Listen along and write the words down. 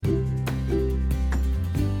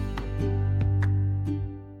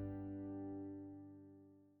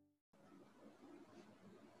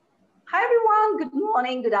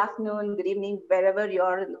morning, good afternoon, good evening, wherever you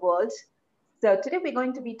are in the world. So today we're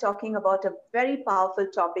going to be talking about a very powerful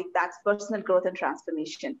topic, that's personal growth and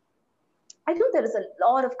transformation. I know there is a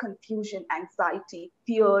lot of confusion, anxiety,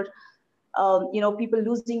 fear, people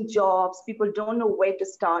losing jobs, people don't know where to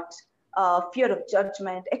start, fear of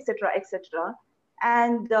judgment, etc., etc.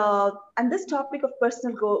 And this topic of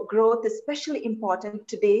personal growth is especially important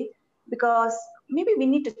today because maybe we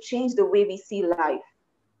need to change the way we see life,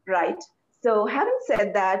 right? So, having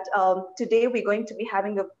said that, today we're going to be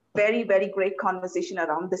having a very, very great conversation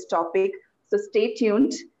around this topic. So, stay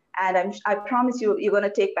tuned, and I promise you, you're going to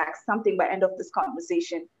take back something by end of this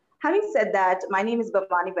conversation. Having said that, my name is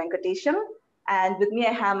Bhavani Venkatesham, and with me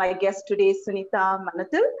I have my guest today, Sunita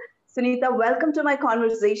Manathil. Sunita, welcome to my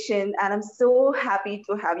conversation, and I'm so happy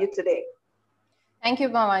to have you today. Thank you,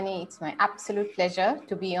 Bhavani. It's my absolute pleasure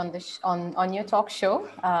to be on on your talk show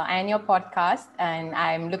and your podcast, and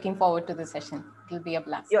I'm looking forward to the session. It'll be a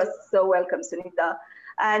blast. You're so welcome, Sunita.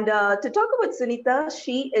 And to talk about Sunita,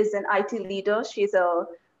 she is an IT leader. She's a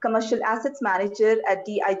commercial assets manager at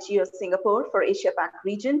DIGO Singapore for Asia Pac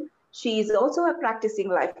region. She is also a practicing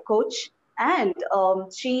life coach, and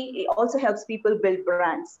she also helps people build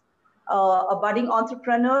brands. A budding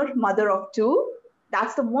entrepreneur, mother of two.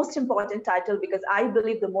 That's the most important title because I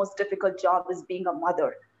believe the most difficult job is being a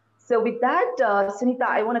mother. So with that, Sunita,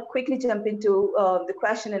 I want to quickly jump into the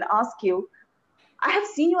question and ask you, I have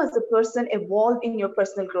seen you as a person evolve in your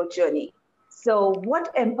personal growth journey. So, what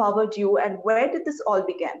empowered you and where did this all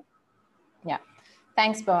begin? Yeah,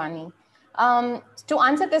 thanks, Bhavani. To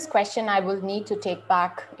answer this question, I will need to take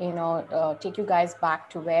you guys back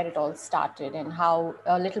to where it all started and how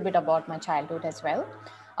a little bit about my childhood as well.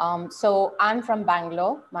 So I'm from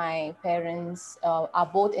Bangalore. My parents are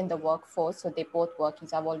both in the workforce, so they both working.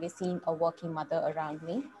 So I've always seen a working mother around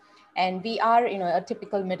me. And we are, a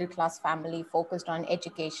typical middle-class family focused on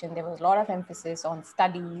education. There was a lot of emphasis on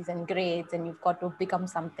studies and grades, and you've got to become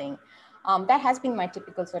something. That has been my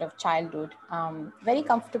typical sort of childhood. Very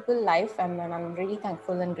comfortable life, and I'm really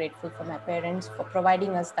thankful and grateful for my parents for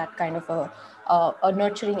providing us that kind of a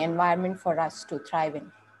nurturing environment for us to thrive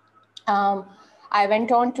in. I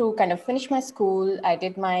went on to kind of finish my school. I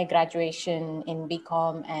did my graduation in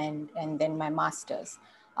BCom and then my master's.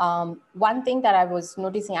 One thing that I was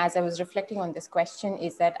noticing as I was reflecting on this question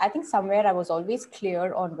is that I think somewhere I was always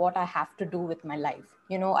clear on what I have to do with my life.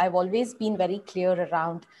 I've always been very clear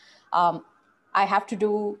around I have to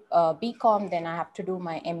do BCom, then I have to do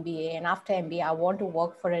my MBA, and after MBA, I want to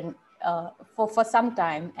work for some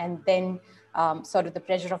time, and then sort of the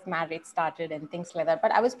pressure of marriage started and things like that.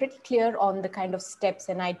 But I was pretty clear on the kind of steps,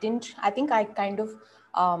 and I think I kind of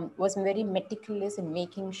was very meticulous in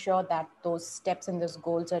making sure that those steps and those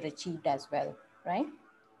goals are achieved as well, right?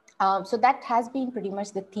 So that has been pretty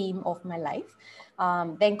much the theme of my life.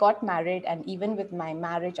 Then got married, and even with my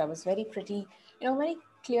marriage, I was very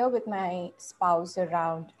clear with my spouse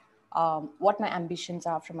around what my ambitions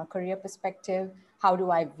are from a career perspective. How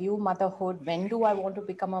do I view motherhood? When do I want to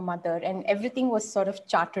become a mother? And everything was sort of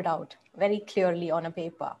charted out very clearly on a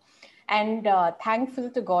paper. And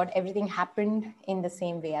thankful to God, everything happened in the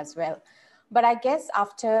same way as well. But I guess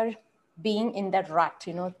after being in that rut,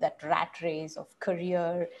 that rat race of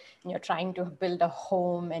career, and you're trying to build a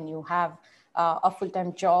home and you have a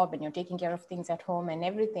full-time job and you're taking care of things at home and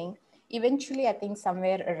everything, eventually I think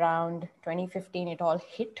somewhere around 2015, it all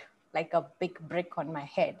hit like a big brick on my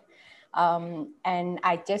head. And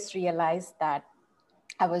I just realized that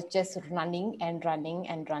I was just running and running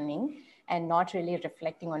and running and not really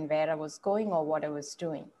reflecting on where I was going or what I was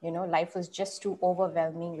doing. Life was just too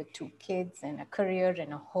overwhelming with two kids and a career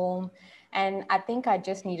and a home. And I think I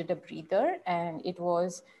just needed a breather, and it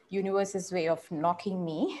was universe's way of knocking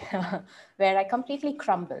me where I completely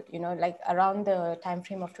crumbled, like around the time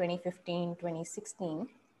frame of 2015, 2016,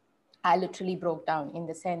 I literally broke down in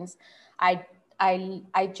the sense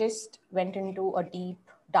I just went into a deep,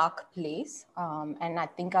 dark place. And I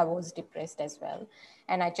think I was depressed as well.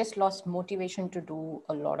 And I just lost motivation to do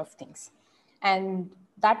a lot of things. And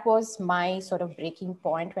that was my sort of breaking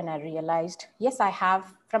point when I realized, yes, I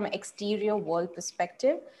have, from an exterior world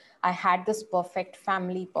perspective, I had this perfect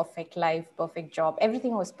family, perfect life, perfect job.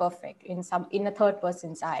 Everything was perfect in a third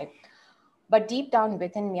person's eye. But deep down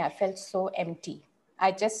within me, I felt so empty.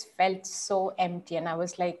 I just felt so empty. And I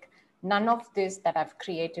was like, none of this that I've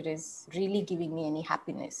created is really giving me any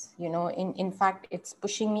happiness. In fact, it's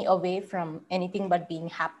pushing me away from anything but being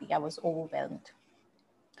happy. I was overwhelmed.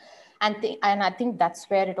 And I think that's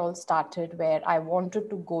where it all started, where I wanted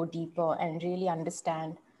to go deeper and really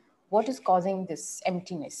understand what is causing this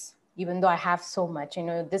emptiness. even though I have so much.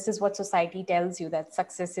 This is what society tells you, that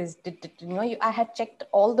success is, I had checked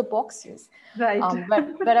all the boxes, Right.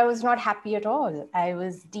 but I was not happy at all. I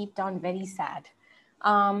was deep down very sad.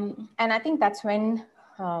 And I think that's when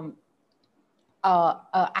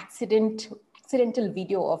accidental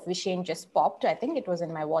video of Vishen just popped. I think it was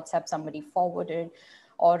in my WhatsApp, somebody forwarded,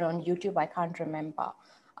 or on YouTube, I can't remember.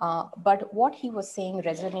 But what he was saying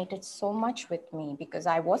resonated so much with me, because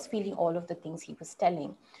I was feeling all of the things he was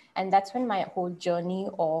telling. And that's when my whole journey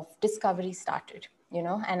of discovery started,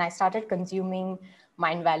 and I started consuming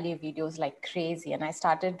Mindvalley videos like crazy. And I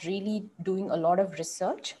started really doing a lot of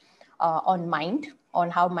research on mind, on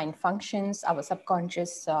how mind functions, our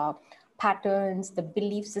subconscious patterns, the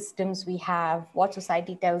belief systems we have, what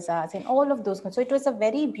society tells us, and all of those. So it was a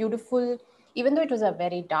very beautiful, even though it was a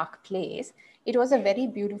very dark place, it was a very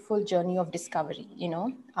beautiful journey of discovery,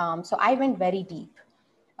 So I went very deep.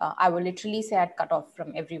 I will literally say I'd cut off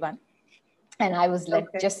from everyone. And I was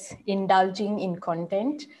just indulging in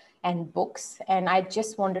content and books. And I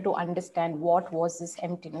just wanted to understand what was this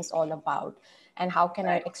emptiness all about, and how can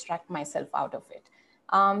I extract myself out of it.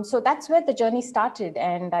 So that's where the journey started.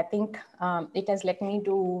 And I think it has led me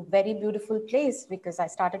to a very beautiful place, because I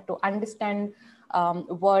started to understand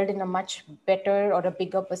world in a much better or a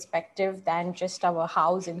bigger perspective than just our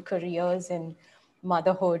house and careers and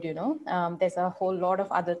motherhood. There's a whole lot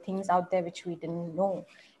of other things out there which we didn't know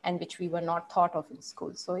and which we were not thought of in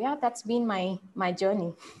school. So yeah, that's been my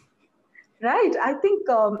journey. Right. I think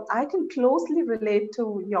I can closely relate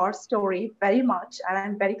to your story very much. And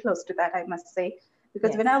I'm very close to that, I must say.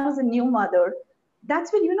 Because when I was a new mother,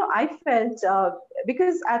 that's when, I felt,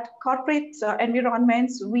 because at corporate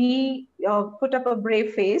environments, we put up a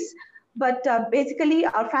brave face. But basically,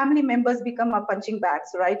 our family members become our punching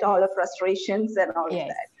bags, right? All the frustrations and all of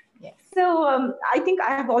that. Yes. So I think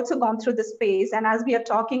I have also gone through this phase, and as we are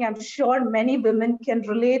talking, I'm sure many women can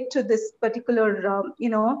relate to this particular,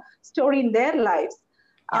 story in their lives.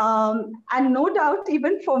 And no doubt,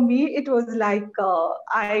 even for me, it was like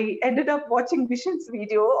I ended up watching Vishen's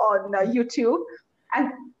video on YouTube,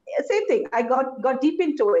 and same thing. I got deep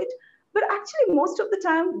into it. But actually, most of the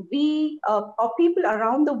time, we or people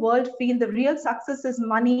around the world feel the real success is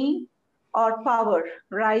money or power,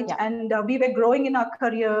 right? Yeah. And we were growing in our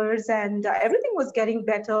careers, and everything was getting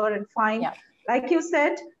better and fine. Yeah. Like you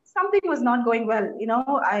said, something was not going well.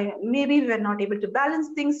 Maybe we were not able to balance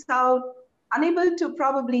things out, unable to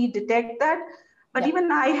probably detect that. But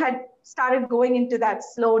even I had started going into that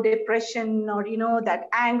slow depression, or that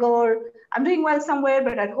anger. I'm doing well somewhere,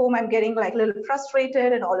 but at home I'm getting like a little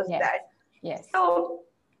frustrated and all of that. Yes. So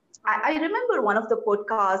I remember one of the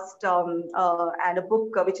podcasts and a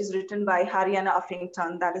book which is written by Arianna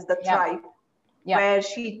Huffington, that is The Thrive, where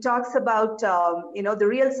she talks about, the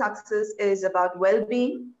real success is about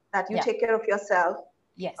well-being, that you take care of yourself,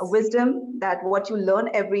 wisdom, that what you learn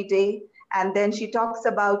every day. And then she talks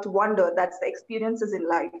about wonder, that's the experiences in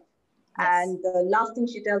life. And the last thing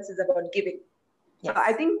she tells is about giving. So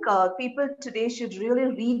I think people today should really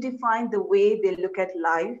redefine the way they look at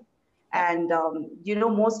life. And,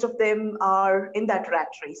 most of them are in that rat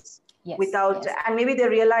race and maybe they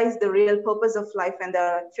realize the real purpose of life when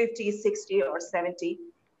they're 50, 60 or 70.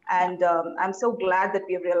 And I'm so glad that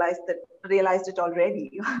we have realized it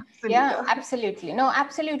already. Yeah, absolutely. No,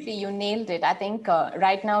 absolutely. You nailed it. I think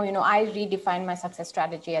right now, I redefine my success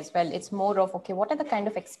strategy as well. It's more of, okay, what are the kind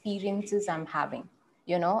of experiences I'm having?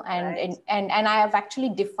 And I have actually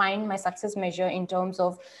defined my success measure in terms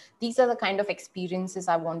of, these are the kind of experiences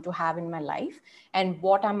I want to have in my life, and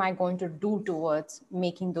what am I going to do towards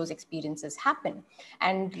making those experiences happen.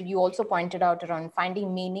 And you also pointed out around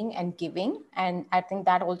finding meaning and giving. And I think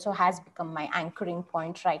that also has become my anchoring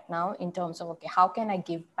point right now in terms of, okay, how can I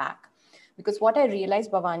give back? Because what I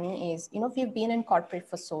realized, Bhavani, is, we've been in corporate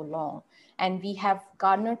for so long, and we have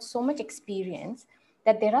garnered so much experience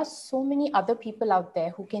that there are so many other people out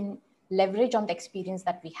there who can leverage on the experience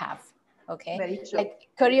that we have. Okay. Very true. Like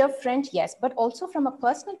career friend, yes, but also from a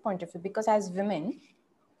personal point of view, because as women,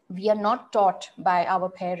 we are not taught by our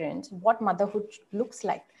parents what motherhood looks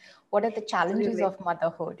like. What are the challenges of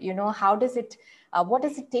motherhood? How does it, what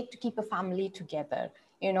does it take to keep a family together?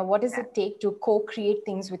 What does it take to co-create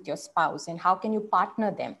things with your spouse, and how can you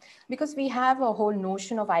partner them? Because we have a whole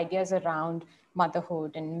notion of ideas around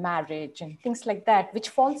motherhood and marriage and things like that, which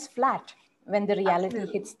falls flat when the reality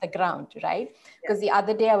hits the ground, right? Because the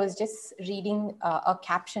other day I was just reading a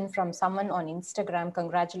caption from someone on Instagram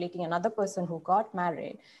congratulating another person who got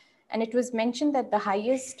married. And it was mentioned that the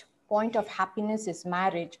highest point of happiness is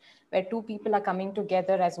marriage, where two people are coming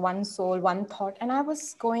together as one soul, one thought. And I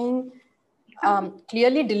was going,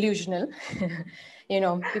 Clearly delusional.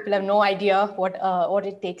 People have no idea what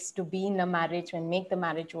it takes to be in a marriage and make the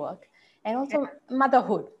marriage work. And also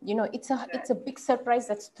motherhood, it's a big surprise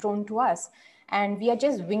that's thrown to us, and we are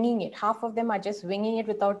just winging it. Half of them are just winging it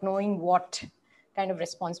without knowing what kind of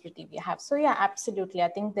responsibility we have. So yeah, absolutely. I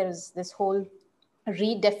think there's this whole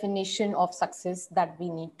redefinition of success that we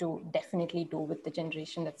need to definitely do with the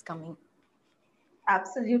generation that's coming.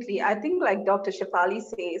 Absolutely. I think like Dr. Shefali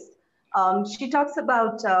says, she talks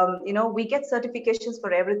about, we get certifications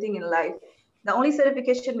for everything in life. The only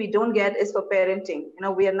certification we don't get is for parenting.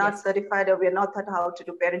 We are not Yes. certified, or we are not taught how to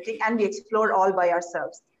do parenting, and we explore all by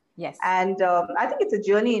ourselves. Yes. And I think it's a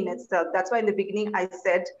journey in itself. That's why in the beginning I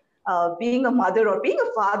said, being a mother or being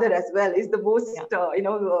a father as well is the most,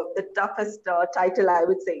 the toughest title, I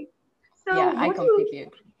would say. So Yeah, I completely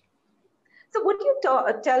agree. So what do you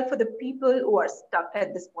tell for the people who are stuck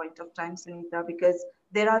at this point of time, Sunita? Because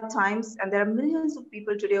there are times, and there are millions of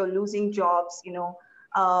people today who are losing jobs.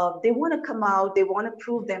 They want to come out, they want to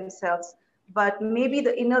prove themselves, but maybe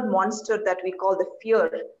the inner monster that we call the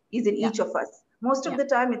fear is in each of us. Most of the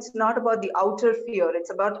time, it's not about the outer fear; it's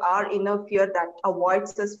about our inner fear that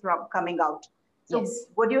avoids us from coming out. So, Yes.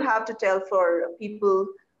 what do you have to tell for people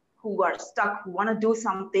who are stuck, who want to do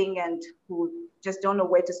something, and who just don't know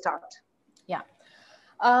where to start? Yeah.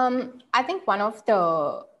 I think one of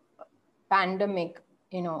the pandemic,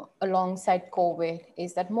 alongside COVID,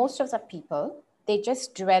 is that most of the people, they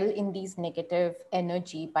just dwell in these negative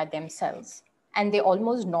energy by themselves, and they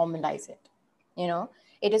almost normalize it.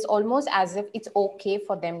 It is almost as if it's okay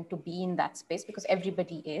for them to be in that space because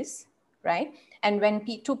everybody is, right? And when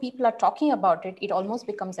two people are talking about it, it almost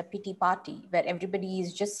becomes a pity party where everybody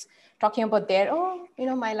is just talking about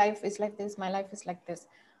my life is like this, my life is like this.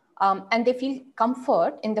 And they feel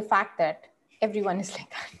comfort in the fact that everyone is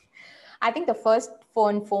like that. I think the first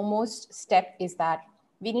and foremost step is that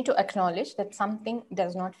we need to acknowledge that something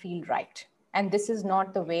does not feel right. And this is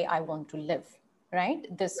not the way I want to live, right?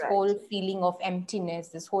 This whole feeling of emptiness,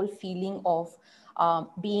 this whole feeling of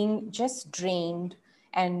being just drained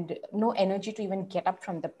and no energy to even get up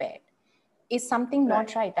from the bed is something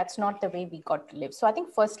not right. That's not the way we got to live. So I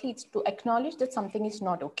think firstly, it's to acknowledge that something is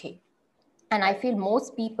not okay. And I feel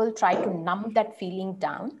most people try to numb that feeling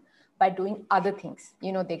down by doing other things.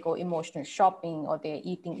 They go emotional shopping, or they're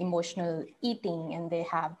emotional eating, and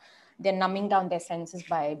they're numbing down their senses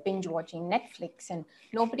by binge watching Netflix. And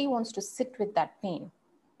nobody wants to sit with that pain.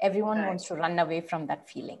 Everyone wants to run away from that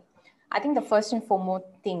feeling. I think the first and foremost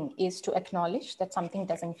thing is to acknowledge that something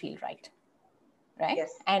doesn't feel right. Right?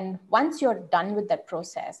 Yes. And once you're done with that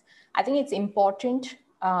process, I think it's important,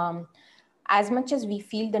 as much as we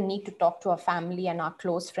feel the need to talk to our family and our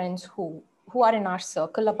close friends who are in our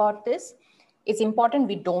circle about this, it's important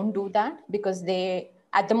we don't do that, because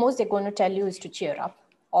at the most they're going to tell you is to cheer up,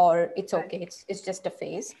 or it's okay, it's just a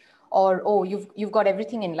phase, or, oh, you've got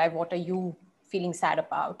everything in life, what are you feeling sad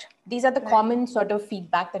about? These are the common sort of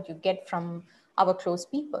feedback that you get from our close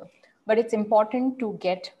people. But it's important to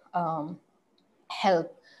get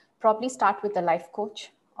help. Probably start with a life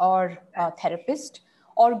coach or a therapist,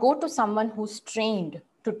 or go to someone who's trained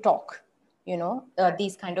to talk,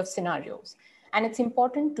 these kind of scenarios. And it's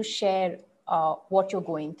important to share what you're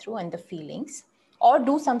going through and the feelings, or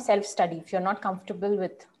do some self-study. If you're not comfortable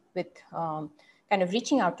with kind of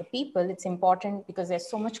reaching out to people, it's important, because there's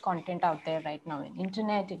so much content out there right now in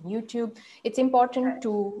internet, in YouTube. It's important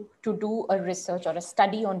to do a research or a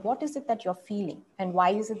study on what is it that you're feeling and why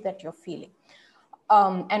is it that you're feeling.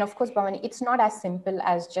 And of course, Bhavani, it's not as simple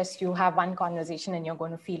as just you have one conversation and you're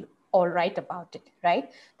going to feel all right about it,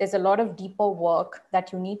 right? There's a lot of deeper work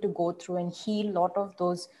that you need to go through and heal a lot of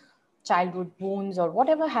those childhood wounds or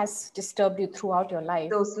whatever has disturbed you throughout your life.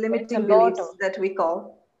 Those limiting beliefs that we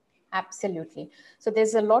call. Absolutely. So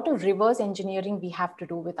there's a lot of reverse engineering we have to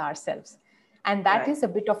do with ourselves. And that is a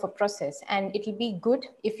bit of a process. And it'll be good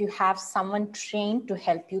if you have someone trained to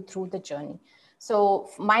help you through the journey. So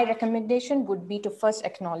my recommendation would be to first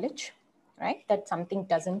acknowledge, right, that something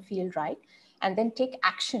doesn't feel right, and then take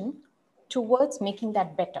action towards making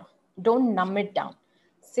that better. Don't numb it down.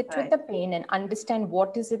 Sit with the pain and understand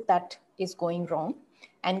what is it that is going wrong,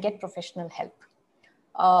 and get professional help.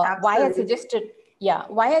 Why I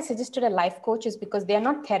suggested a life coach is because they are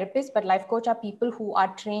not therapists, but life coach are people who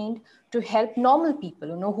are trained to help normal people,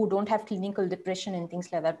 who don't have clinical depression and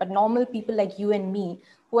things like that, but normal people like you and me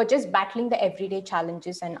who are just battling the everyday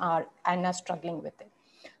challenges and are struggling with it.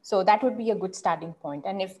 So that would be a good starting point.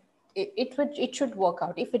 And if it should work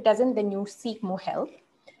out. If it doesn't, then you seek more help.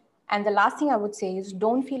 And the last thing I would say is,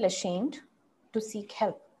 don't feel ashamed to seek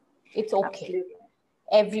help. It's okay. Absolutely.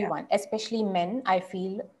 Everyone, especially men, I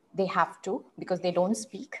feel they have to, because they don't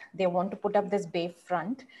speak. They want to put up this brave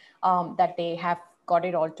front that they have got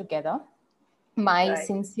it all together. My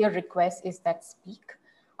sincere request is that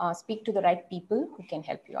speak to the right people who can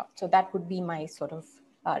help you out. So that would be my sort of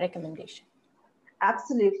recommendation.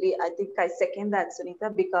 Absolutely. I think I second that,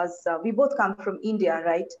 Sunita, because we both come from India,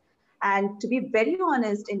 right? And to be very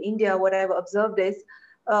honest, in India, what I've observed is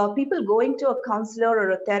people going to a counselor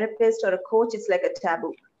or a therapist or a coach, it's like a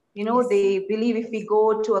taboo. You know, Yes. they believe if we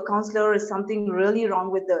go to a counselor, is something really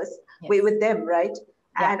wrong with us, Yes. with them, right?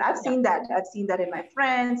 Yeah. And I've seen that. I've seen that in my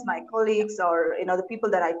friends, my colleagues, or the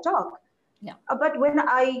people that I talk. Yeah. But when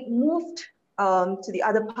I moved to the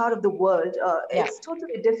other part of the world, it's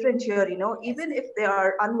totally different here. Even if they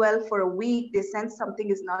are unwell for a week, they sense something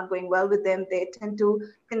is not going well with them, they tend to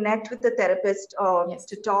connect with the therapist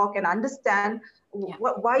to talk and understand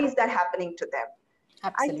why is that happening to them.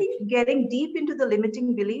 Absolutely. I think getting deep into the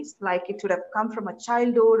limiting beliefs, like it should have come from a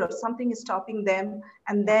childhood or something is stopping them,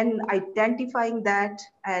 and then identifying that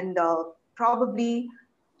and probably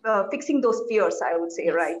fixing those fears, I would say,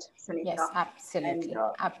 right, Sunita? Yes, absolutely. And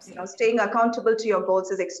absolutely. staying accountable to your goals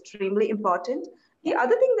is extremely important. The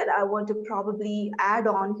other thing that I want to probably add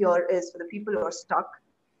on here is for the people who are stuck.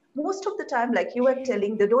 Most of the time, like you were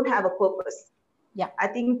telling, they don't have a purpose. Yeah. I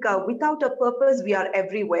think without a purpose, we are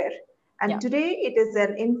everywhere. And today it is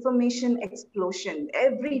an information explosion.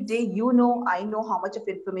 Every day, I know how much of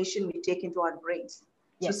information we take into our brains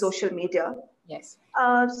through social media. Yes.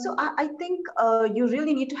 So I think you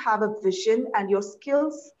really need to have a vision, and your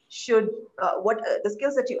skills should, the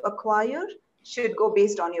skills that you acquire should go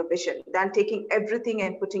based on your vision than taking everything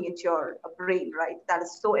and putting into your brain, right? That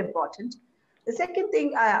is so important. The second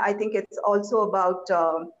thing, I think it's also about,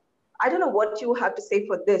 I don't know what you have to say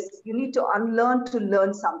for this. You need to unlearn to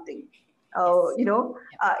learn something.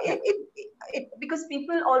 Because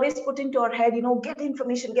people always put into our head, get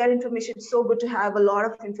information. It's so good to have a lot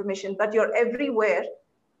of information, but you're everywhere.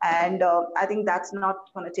 And I think that's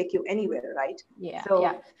not going to take you anywhere, right?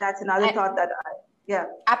 That's another thought that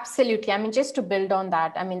Absolutely. I mean, just to build on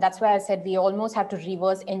that, I mean, that's why I said we almost have to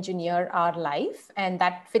reverse engineer our life. And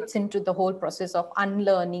that fits into the whole process of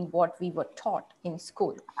unlearning what we were taught in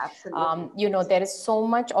school. Absolutely. There is so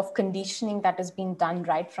much of conditioning that has been done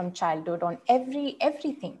right from childhood on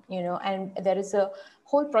everything, and there is a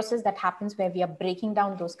whole process that happens where we are breaking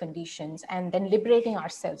down those conditions and then liberating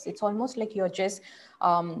ourselves. It's almost like you're just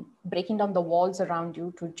breaking down the walls around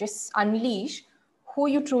you to just unleash who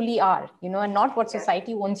you truly are, and not what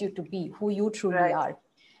society wants you to be, who you truly are.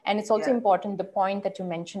 And it's also important, the point that you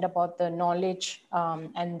mentioned about the knowledge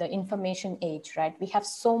and the information age, right? We have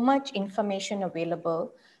so much information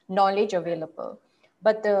available, knowledge available,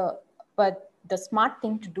 but the smart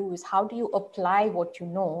thing to do is, how do you apply what you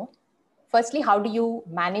know? Firstly, how do you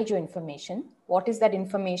manage your information? What is that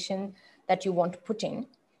information that you want to put in?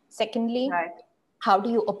 Secondly, how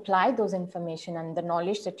do you apply those information and the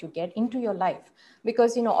knowledge that you get into your life?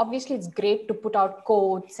 Because, obviously it's great to put out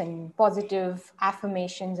quotes and positive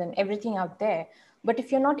affirmations and everything out there. But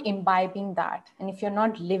if you're not imbibing that, and if you're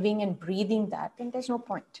not living and breathing that, then there's no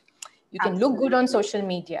point. You can look good on social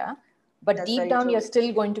media, but deep down, you're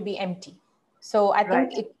still going to be empty. So I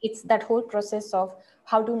think it's that whole process of,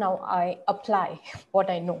 how do now I apply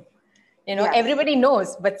what I know? Everybody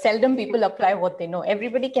knows, but seldom people apply what they know.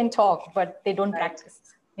 Everybody can talk, but they don't practice.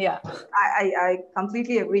 Yeah. I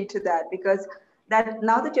completely agree to that, because that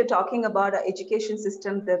now that you're talking about our education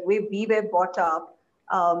system, the way we were brought up,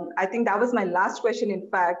 I think that was my last question, in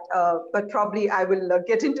fact, but probably I will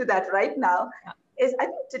get into that right now. I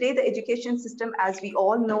think today the education system, as we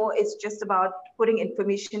all know, is just about putting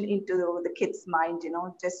information into the kids' mind,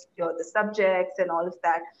 just the subjects and all of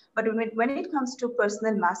that. But when it comes to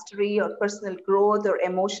personal mastery or personal growth or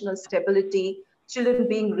emotional stability, children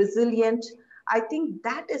being resilient, I think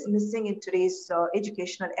that is missing in today's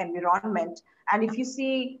educational environment. And if you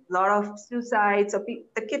see a lot of suicides, or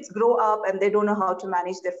the kids grow up and they don't know how to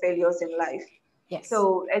manage their failures in life. Yes.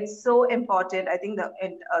 So it's so important. I think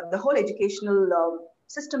the whole educational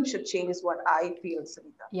system should change, is what I feel,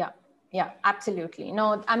 Sunita. Yeah, absolutely.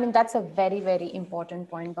 No, I mean, that's a very, very important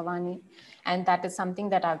point, Bhavani. And that is something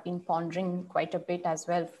that I've been pondering quite a bit as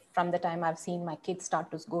well from the time I've seen my kids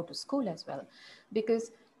start to go to school as well.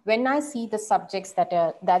 Because when I see the subjects that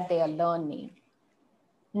they are learning,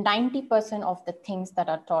 90% of the things that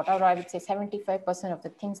are taught, or I would say 75% of the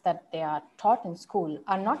things that they are taught in school,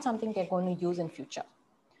 are not something they're going to use in future.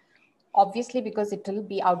 Obviously, because it will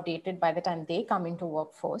be outdated by the time they come into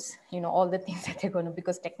workforce, all the things that they're going to,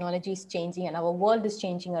 because technology is changing and our world is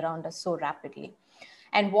changing around us so rapidly.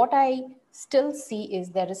 And what I still see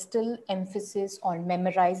is there is still emphasis on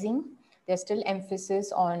memorizing. There's still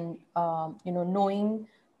emphasis on, knowing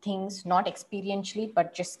things, not experientially,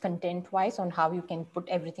 but just content-wise on how you can put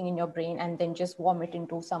everything in your brain and then just vomit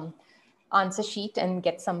into some answer sheet and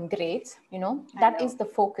get some grades. That is the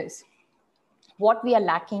focus. What we are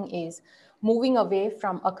lacking is moving away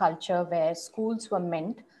from a culture where schools were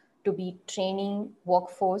meant to be training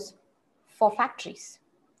workforce for factories,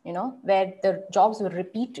 where the jobs were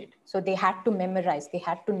repeated. So they had to memorize, they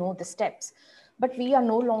had to know the steps. But we are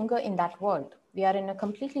no longer in that world. We are in a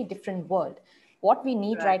completely different world. What we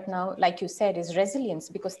need right now, like you said, is resilience,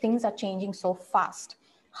 because things are changing so fast.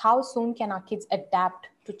 How soon can our kids adapt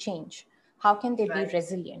to change? How can they be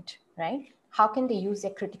resilient, right? How can they use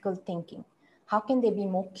their critical thinking? How can they be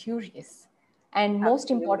more curious? And most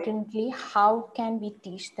importantly, how can we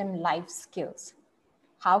teach them life skills?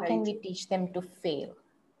 How can we teach them to fail?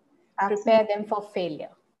 Prepare them for failure.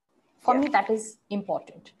 For me, that is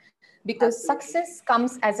important, because success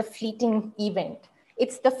comes as a fleeting event.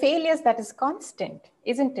 It's the failures that is constant,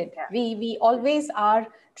 isn't it? We always are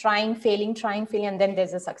trying, failing, and then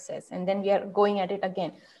there's a success, and then we are going at it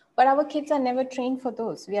again. But our kids are never trained for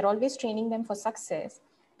those. We are always training them for success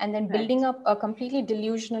and then building up a completely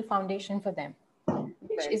delusional foundation for them,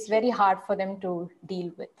 which is very hard for them to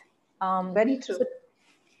deal with. Very true.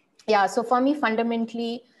 So for me,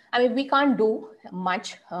 fundamentally, we can't do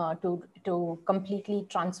much to completely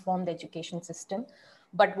transform the education system.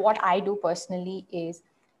 But what I do personally is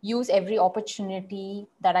use every opportunity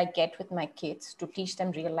that I get with my kids to teach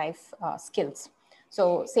them real life skills.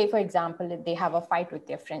 So say, for example, if they have a fight with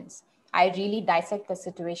their friends, I really dissect the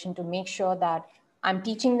situation to make sure that I'm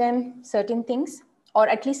teaching them certain things, or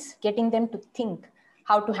at least getting them to think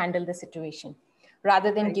how to handle the situation,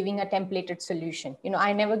 rather than giving a templated solution.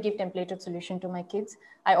 I never give templated solution to my kids.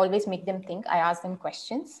 I always make them think. I ask them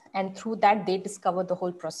questions, and through that, they discover the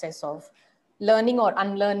whole process of learning or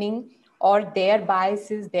unlearning, or their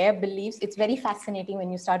biases, their beliefs. It's very fascinating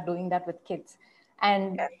when you start doing that with kids.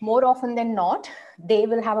 And more often than not, they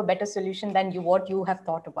will have a better solution than what you have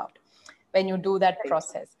thought about when you do that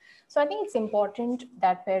process. So I think it's important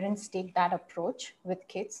that parents take that approach with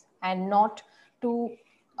kids, and not to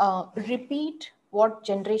repeat what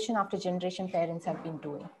generation after generation parents have been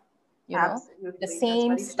doing. The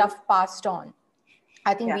same stuff passed on.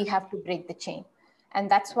 I think we have to break the chain. And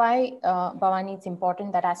that's why, Bhavani, it's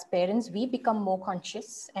important that as parents, we become more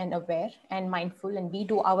conscious and aware and mindful, and we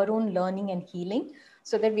do our own learning and healing,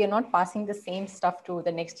 so that we are not passing the same stuff to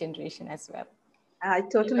the next generation as well. I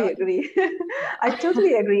totally agree. I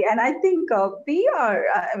totally agree. And I think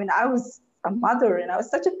I was a mother, and I was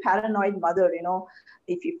such a paranoid mother,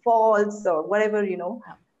 if he falls or whatever,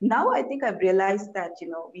 Now I think I've realized that,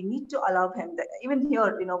 we need to allow him that even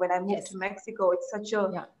here, when I moved to Mexico, it's such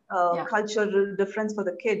a cultural difference for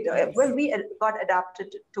the kid. Well, we got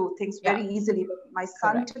adapted to things very easily, but my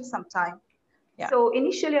son took some time. So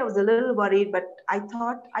initially I was a little worried, but I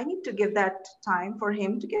thought I need to give that time for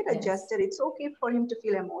him to get adjusted. It's okay for him to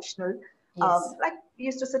feel emotional. Like we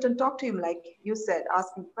used to sit and talk to him, like you said,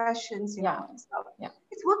 asking questions, and stuff.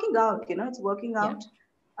 It's working out, it's working out.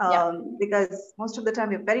 Because most of the time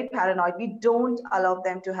we're very paranoid. We don't allow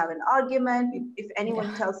them to have an argument. If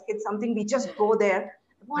anyone tells kids something, we just go there.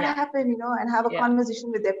 What happened, and have a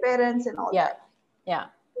conversation with their parents and all that.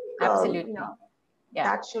 Absolutely.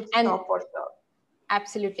 That should stop for sure.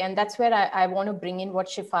 Absolutely. And that's where I want to bring in what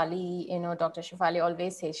Shefali, Dr. Shefali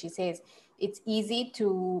always says. She says, it's easy to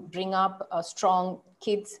bring up strong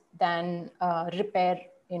kids than repair,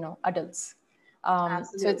 adults.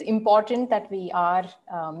 So it's important that we are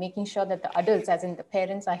making sure that the adults, as in the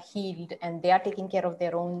parents, are healed and they are taking care of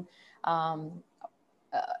their own,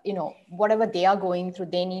 whatever they are going through,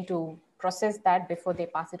 they need to process that before they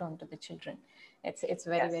pass it on to the children. It's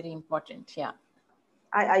very, very important. Yeah.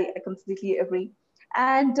 I completely agree.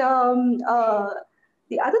 And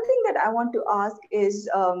the other thing that I want to ask is,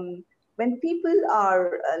 when people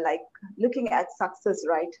are looking at success,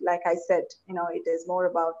 right? Like I said, it is more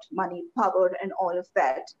about money, power, and all of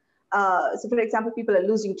that. So for example, people are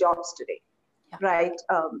losing jobs today, right?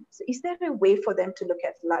 So is there a way for them to look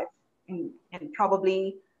at life in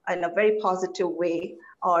probably in a very positive way?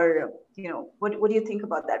 Or, what do you think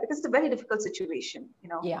about that? Because it's a very difficult situation,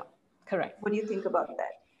 Yeah, correct. What do you think about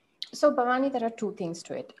that? So Bhavani, there are two things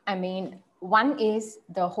to it. One is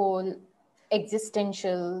the whole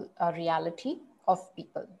existential reality of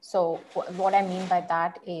people. So what I mean by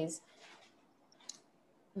that is,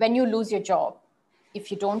 when you lose your job,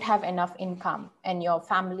 if you don't have enough income and your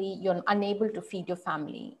family, you're unable to feed your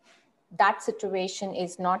family, that situation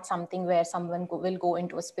is not something where someone will go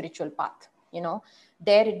into a spiritual path.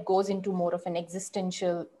 There it goes into more of an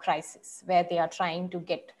existential crisis, where they are trying to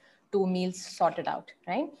get 2 meals sorted out,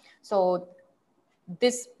 right? So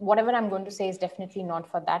this, whatever I'm going to say, is definitely not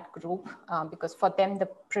for that group, because for them, the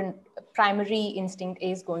primary instinct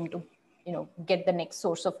is going to, get the next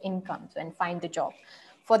source of income and find the job.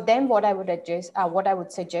 For them, what I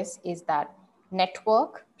would suggest is that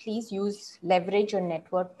network, please leverage your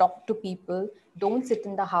network, talk to people, don't sit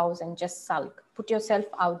in the house and just sulk. Put yourself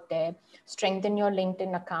out there, strengthen your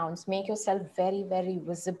LinkedIn accounts, make yourself very, very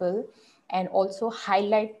visible, and also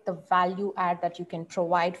highlight the value add that you can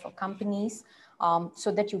provide for companies,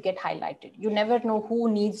 so that you get highlighted. You never know who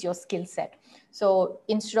needs your skill set. So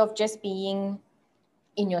instead of just being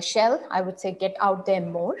in your shell, I would say get out there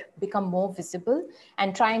more, become more visible,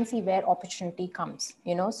 and try and see where opportunity comes.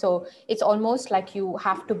 So it's almost like you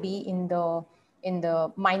have to be in the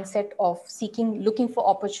mindset of looking for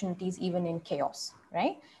opportunities even in chaos,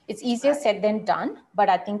 right? It's easier said than done, but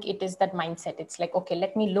I think it is that mindset. It's like, okay,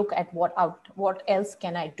 let me look at what else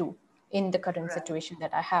can I do in the current situation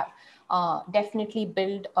that I have. Definitely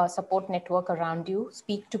build a support network around you,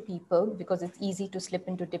 speak to people, because it's easy to slip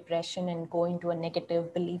into depression and go into a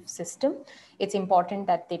negative belief system. It's important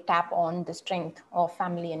that they tap on the strength of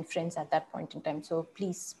family and friends at that point in time. So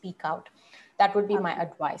please speak out. That would be my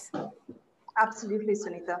advice. Absolutely,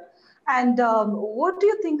 Sunita. And what do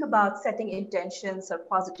you think about setting intentions or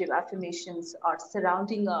positive affirmations, or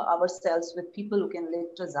surrounding ourselves with people who can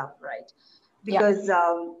lift us up, right? Because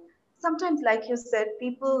sometimes, like you said,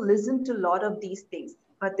 people listen to a lot of these things,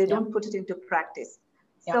 but they don't put it into practice.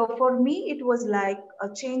 So for me, it was like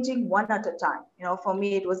changing one at a time. For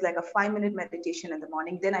me, it was like a 5-minute meditation in the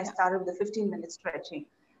morning. Then I started with a 15-minute stretching,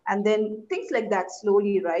 and then things like that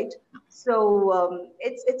slowly, right? So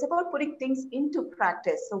it's about putting things into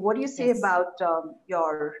practice. So what do you say about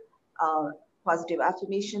your positive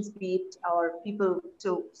affirmations, be it, or people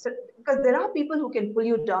because there are people who can pull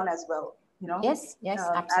you down as well, Yes,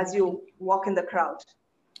 absolutely. as you walk in the crowd.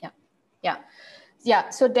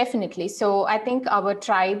 Yeah, so definitely. So I think our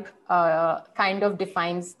tribe kind of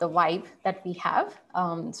defines the vibe that we have.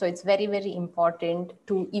 So it's very, very important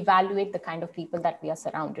to evaluate the kind of people that we are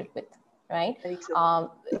surrounded with, right?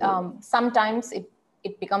 Sometimes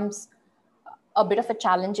it becomes a bit of a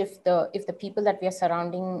challenge if the people that we are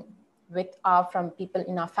surrounding with are from people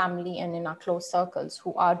in our family and in our close circles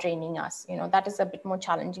who are draining us. That is a bit more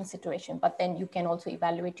challenging situation, but then you can also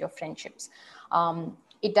evaluate your friendships.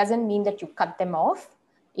 It doesn't mean that you cut them off.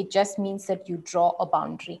 It just means that you draw a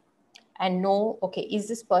boundary and know, okay, is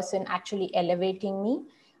this person actually elevating me?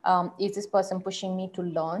 Is this person pushing me to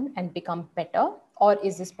learn and become better? Or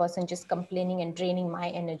is this person just complaining and draining my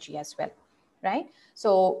energy as well? Right?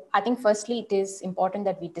 So I think firstly, it is important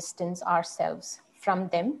that we distance ourselves from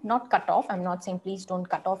them, not cut off. I'm not saying please don't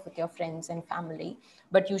cut off with your friends and family,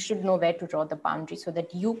 but you should know where to draw the boundary so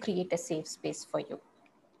that you create a safe space for you.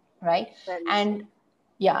 Right? And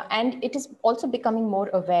it is also becoming more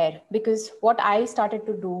aware, because what I started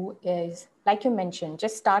to do is, like you mentioned,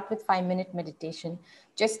 just start with 5-minute meditation,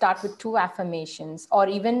 just start with 2 affirmations, or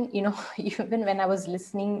even, even when I was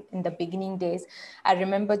listening in the beginning days, I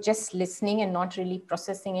remember just listening and not really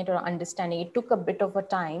processing it or understanding. It took a bit of a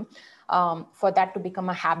time for that to become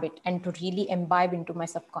a habit and to really imbibe into my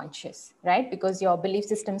subconscious, right? Because your belief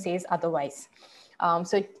system says otherwise.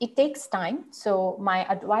 So it takes time. So my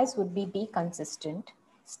advice would be consistent.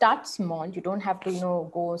 Start small. You don't have to,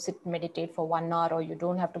 go sit meditate for 1 hour, or you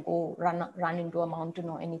don't have to go run into a mountain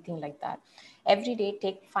or anything like that. Every day,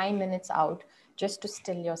 take 5 minutes out just to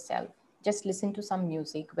still yourself. Just listen to some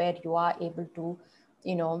music where you are able to,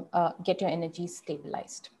 get your energy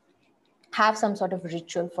stabilized. Have some sort of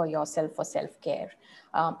ritual for yourself for self-care.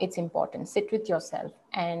 It's important. Sit with yourself.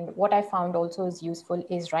 And what I found also is useful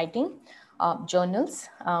is writing. Journals,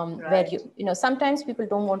 where sometimes people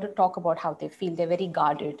don't want to talk about how they feel. They're very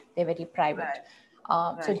guarded. They're very private.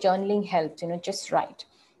 So journaling helps, just write.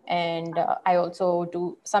 And I also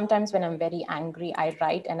do, sometimes when I'm very angry, I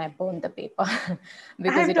write and I burn the paper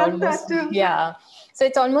because it almost, So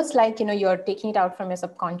it's almost like, you're taking it out from your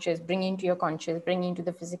subconscious, bringing to your conscious, bringing to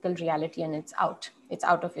the physical reality, and it's out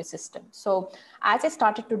of your system. So as I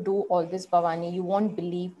started to do all this, Bhavani, you won't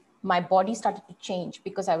believe, my body started to change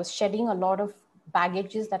because I was shedding a lot of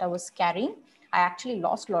baggages that I was carrying. I actually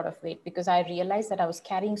lost a lot of weight because I realized that I was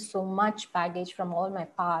carrying so much baggage from all my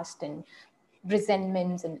past and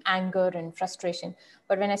resentments and anger and frustration.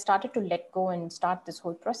 But when I started to let go and start this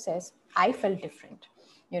whole process, I felt different.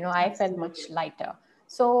 I felt much lighter.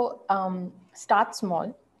 So start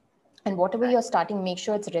small. And whatever you're starting, make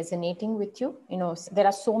sure it's resonating with you. There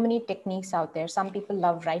are so many techniques out there. Some people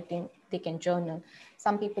love writing, they can journal.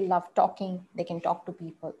 Some people love talking, they can talk to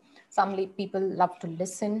people. People love to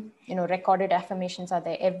listen. Recorded affirmations are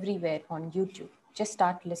there everywhere on YouTube. Just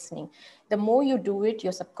start listening. The more you do it,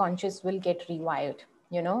 your subconscious will get rewired,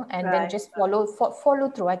 and then just follow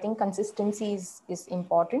through. I think consistency is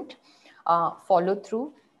important. Follow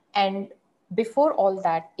through. And before all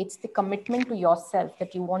that, it's the commitment to yourself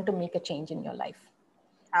that you want to make a change in your life.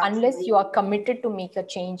 Absolutely. Unless you are committed to make a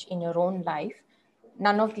change in your own life,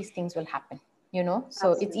 none of these things will happen, so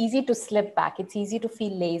Absolutely. It's easy to slip back. It's easy to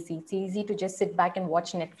feel lazy. It's easy to just sit back and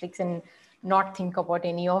watch Netflix and not think about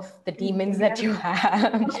any of the demons that you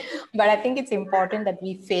have. But I think it's important that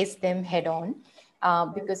we face them head on,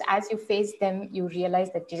 because as you face them, you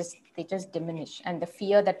realize that they just diminish. And the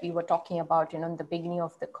fear that we were talking about, in the beginning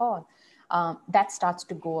of the call, that starts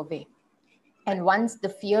to go away. And once the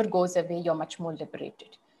fear goes away, you're much more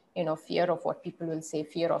liberated. Fear of what people will say,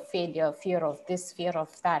 fear of failure, fear of this, fear of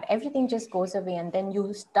that, everything just goes away. And then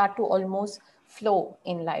you start to almost flow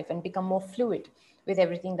in life and become more fluid with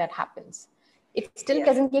everything that happens. It still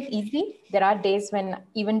doesn't get easy. There are days when,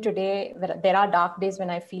 even today, there are dark days when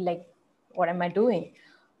I feel like, what am I doing?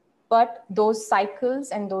 But those cycles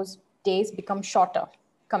and those days become shorter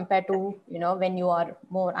compared to, when you are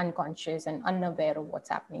more unconscious and unaware of what's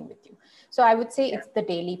happening with you. So I would say it's the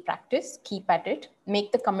daily practice. Keep at it.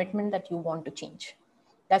 Make the commitment that you want to change.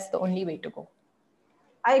 That's the only way to go.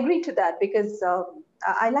 I agree to that, because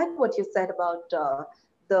I like what you said about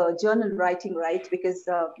the journal writing, right? Because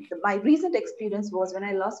my recent experience was when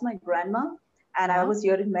I lost my grandma. And I was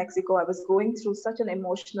here in Mexico. I was going through such an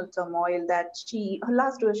emotional turmoil that her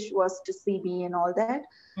last wish was to see me and all that.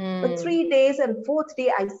 But 3 days, and 4th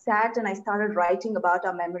day, I sat and I started writing about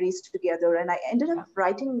our memories together. And I ended up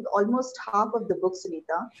writing almost half of the book,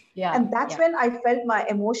 Sunita. And that's when I felt my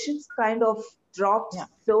emotions kind of dropped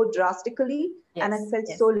so drastically. And I felt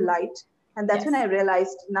so light. And that's when I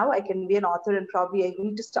realized now I can be an author, and probably I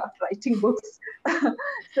need to start writing books.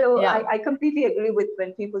 So I completely agree with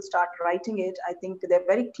when people start writing it. I think they're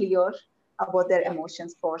very clear about their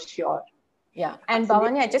emotions for sure. Yeah. And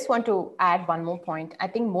Bhavani, I just want to add one more point. I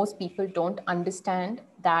think most people don't understand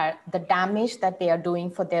that the damage that they are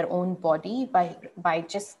doing for their own body by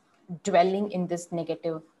just dwelling in this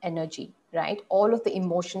negative energy, right? All of the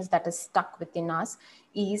emotions that is stuck within us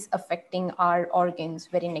is affecting our organs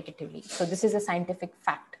very negatively. So this is a scientific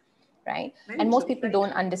fact, right? And most people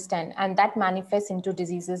don't understand. And that manifests into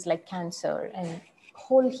diseases like cancer and a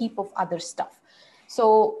whole heap of other stuff.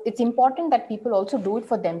 So it's important that people also do it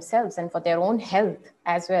for themselves and for their own health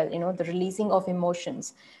as well, the releasing of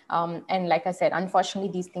emotions. And like I said, unfortunately,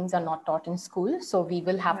 these things are not taught in school. So we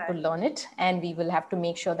will have to learn it, and we will have to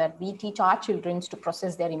make sure that we teach our children to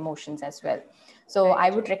process their emotions as well. So I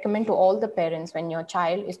would recommend to all the parents, when your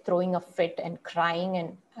child is throwing a fit and crying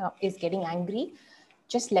and is getting angry,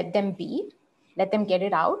 just let them be. Let them get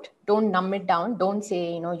it out. Don't numb it down. Don't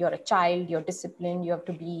say, you're a child, you're disciplined, you have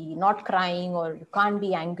to be not crying, or you can't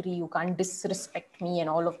be angry, you can't disrespect me, and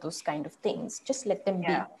all of those kind of things. Just let them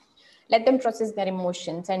be. Let them process their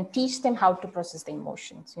emotions, and teach them how to process the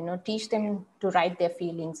emotions. Teach them to write their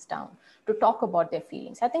feelings down, to talk about their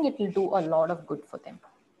feelings. I think it will do a lot of good for them.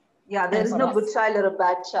 Yeah, there is no good child or a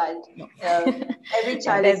bad child. No. Every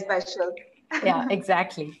child is special. Yeah,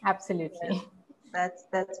 exactly. Absolutely. That's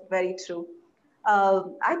very true.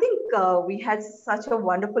 I think we had such a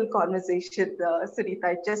wonderful conversation,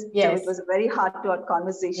 Sunita. It was a very heart-to-heart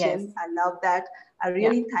conversation. Yes. I love that. I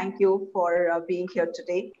really thank you for being here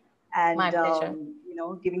today, and my pleasure.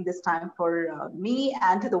 Giving this time for me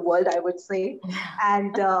and to the world, I would say.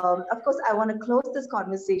 And of course, I want to close this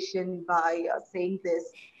conversation by saying this: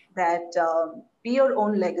 that be your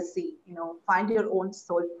own legacy. Find your own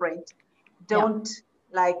soul print. Don't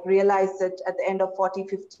realize it at the end of 40,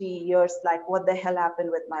 50 years, like, what the hell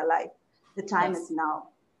happened with my life? The time is now.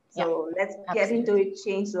 So let's get into it,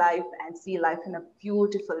 change life, and see life in a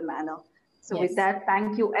beautiful manner. So with that,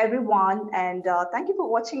 thank you, everyone. And thank you for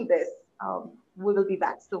watching this. We will be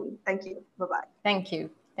back soon. Thank you. Bye-bye. Thank you.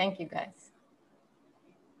 Thank you, guys.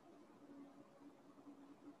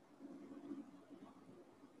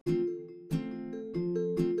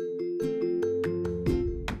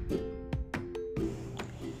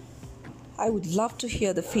 I would love to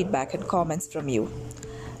hear the feedback and comments from you.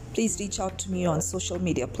 Please reach out to me on social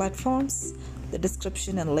media platforms. The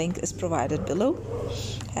description and link is provided below.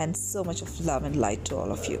 And so much of love and light to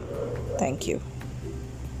all of you. Thank you.